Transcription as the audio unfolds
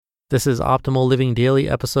This is Optimal Living Daily,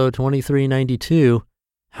 episode 2392,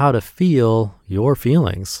 How to Feel Your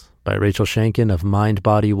Feelings by Rachel Shanken of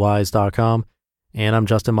MindBodyWise.com. And I'm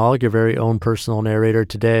Justin Malik, your very own personal narrator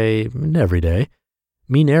today and every day.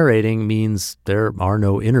 Me narrating means there are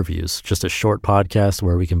no interviews, just a short podcast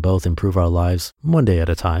where we can both improve our lives one day at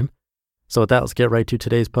a time. So with that, let's get right to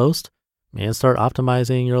today's post and start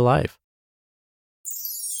optimizing your life.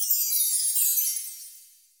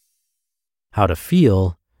 How to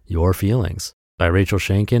Feel Your Feelings by Rachel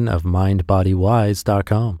Shanken of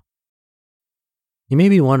MindBodyWise.com. You may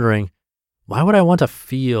be wondering, why would I want to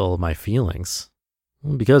feel my feelings?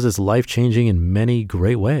 Well, because it's life-changing in many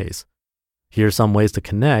great ways. Here are some ways to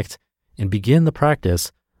connect and begin the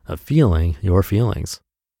practice of feeling your feelings.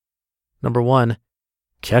 Number 1,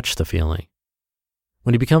 catch the feeling.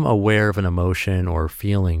 When you become aware of an emotion or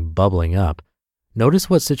feeling bubbling up, notice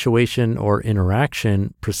what situation or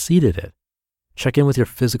interaction preceded it. Check in with your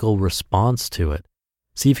physical response to it.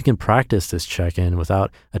 See if you can practice this check-in without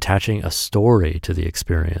attaching a story to the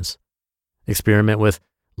experience. Experiment with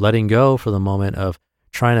letting go for the moment of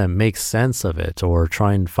trying to make sense of it or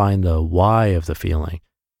try and find the why of the feeling.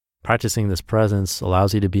 Practicing this presence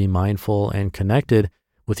allows you to be mindful and connected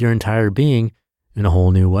with your entire being in a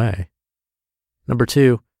whole new way. Number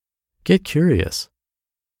 2, get curious.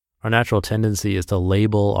 Our natural tendency is to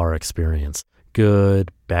label our experience: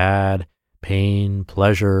 good, bad, pain,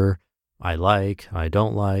 pleasure, I like, I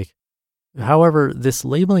don't like. However, this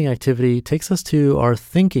labeling activity takes us to our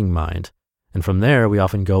thinking mind, and from there we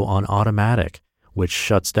often go on automatic, which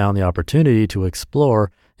shuts down the opportunity to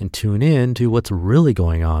explore and tune in to what's really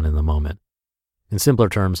going on in the moment. In simpler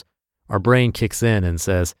terms, our brain kicks in and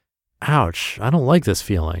says, ouch, I don't like this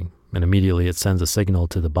feeling, and immediately it sends a signal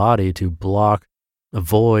to the body to block,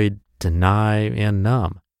 avoid, deny, and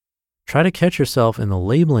numb. Try to catch yourself in the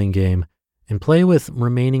labeling game and play with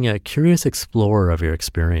remaining a curious explorer of your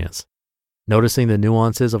experience. Noticing the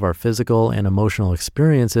nuances of our physical and emotional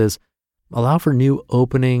experiences allow for new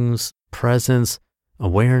openings, presence,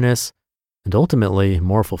 awareness, and ultimately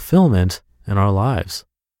more fulfillment in our lives.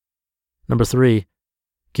 Number 3,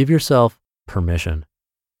 give yourself permission.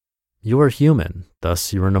 You are human,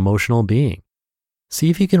 thus you're an emotional being. See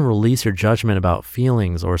if you can release your judgment about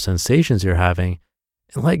feelings or sensations you're having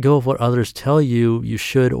and let go of what others tell you you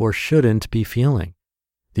should or shouldn't be feeling.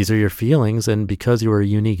 These are your feelings, and because you are a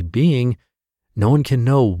unique being, no one can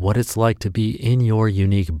know what it's like to be in your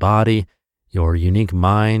unique body, your unique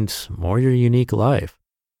mind, or your unique life.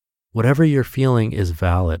 Whatever you're feeling is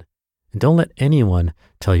valid, and don't let anyone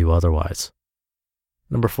tell you otherwise.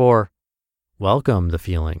 Number 4, welcome the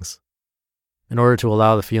feelings. In order to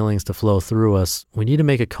allow the feelings to flow through us, we need to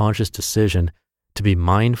make a conscious decision to be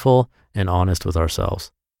mindful and honest with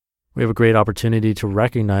ourselves. We have a great opportunity to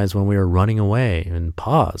recognize when we are running away and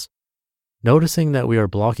pause. Noticing that we are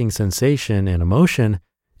blocking sensation and emotion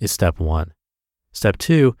is step 1. Step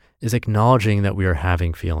 2 is acknowledging that we are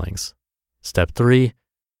having feelings. Step 3,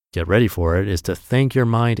 get ready for it, is to thank your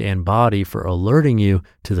mind and body for alerting you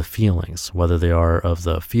to the feelings, whether they are of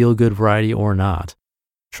the feel-good variety or not.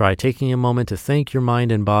 Try taking a moment to thank your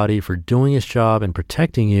mind and body for doing its job and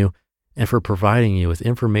protecting you, and for providing you with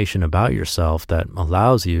information about yourself that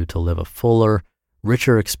allows you to live a fuller,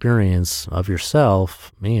 richer experience of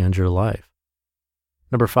yourself and your life.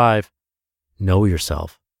 Number 5, know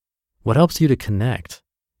yourself. What helps you to connect?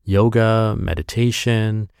 Yoga,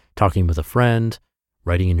 meditation, talking with a friend,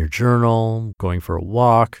 writing in your journal, going for a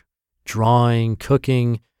walk, drawing,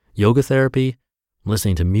 cooking, yoga therapy,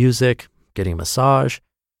 listening to music, getting a massage.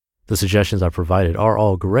 The suggestions I've provided are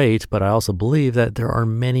all great, but I also believe that there are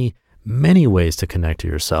many ways to connect to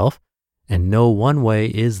yourself, and no one way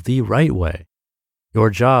is the right way. Your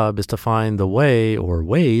job is to find the way or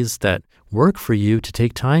ways that work for you to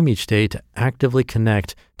take time each day to actively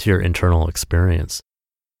connect to your internal experience.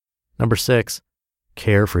 Number 6,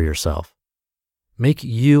 care for yourself. Make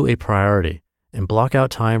you a priority and block out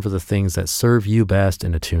time for the things that serve you best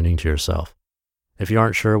in attuning to yourself. If you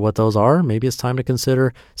aren't sure what those are, maybe it's time to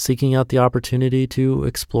consider seeking out the opportunity to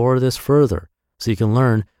explore this further so you can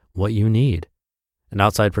learn what you need. An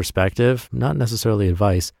outside perspective, not necessarily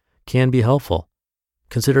advice, can be helpful.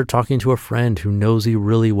 Consider talking to a friend who knows you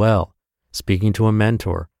really well, speaking to a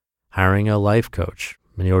mentor, hiring a life coach,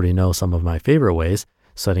 and you already know some of my favorite ways,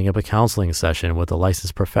 setting up a counseling session with a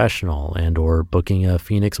licensed professional and or booking a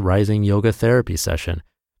Phoenix Rising yoga therapy session.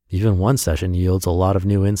 Even one session yields a lot of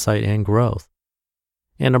new insight and growth.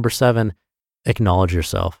 And number 7, acknowledge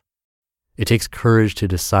yourself. It takes courage to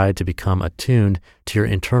decide to become attuned to your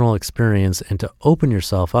internal experience and to open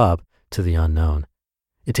yourself up to the unknown.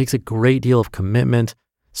 It takes a great deal of commitment,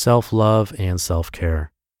 self-love, and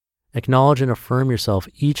self-care. Acknowledge and affirm yourself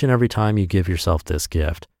each and every time you give yourself this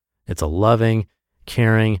gift. It's a loving,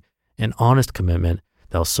 caring, and honest commitment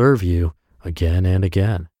that'll serve you again and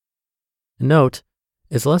again. Note,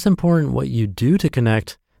 it's less important what you do to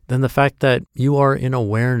connect than the fact that you are in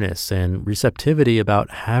awareness and receptivity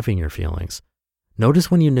about having your feelings.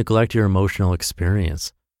 Notice when you neglect your emotional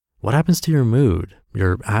experience. What happens to your mood,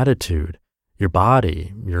 your attitude, your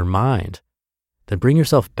body, your mind? Then bring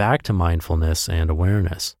yourself back to mindfulness and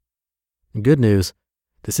awareness. Good news,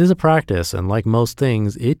 this is a practice, and like most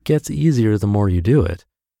things, it gets easier the more you do it.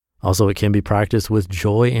 Also, it can be practiced with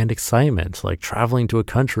joy and excitement, like traveling to a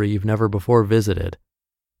country you've never before visited.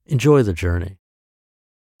 Enjoy the journey.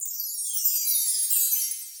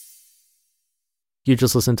 You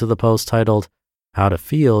just listened to the post titled, How to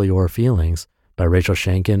Feel Your Feelings by Rachel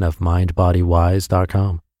Shanken of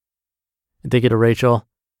MindBodyWise.com. And thank you to Rachel.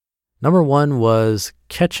 Number 1 was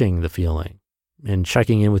catching the feeling and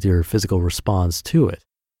checking in with your physical response to it.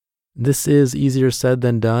 This is easier said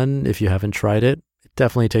than done if you haven't tried it. It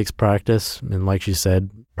definitely takes practice, and like she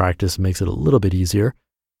said, practice makes it a little bit easier.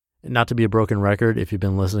 And not to be a broken record if you've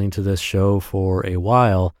been listening to this show for a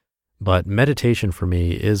while, but meditation for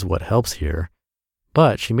me is what helps here.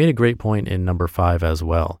 But she made a great point in number 5 as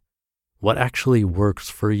well. What actually works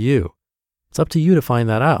for you? It's up to you to find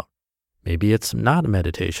that out. Maybe it's not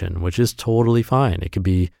meditation, which is totally fine. It could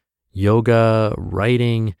be yoga,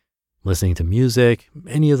 writing, listening to music,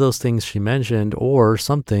 any of those things she mentioned, or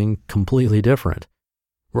something completely different.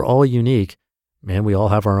 We're all unique, and we all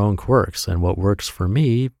have our own quirks, and what works for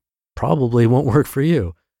me probably won't work for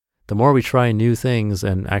you. The more we try new things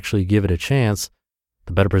and actually give it a chance,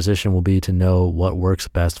 the better position we'll be to know what works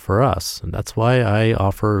best for us. And that's why I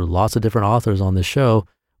offer lots of different authors on this show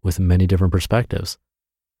with many different perspectives.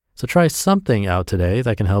 So try something out today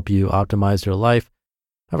that can help you optimize your life.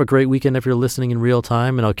 Have a great weekend if you're listening in real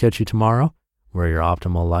time, and I'll catch you tomorrow where your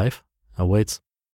optimal life awaits.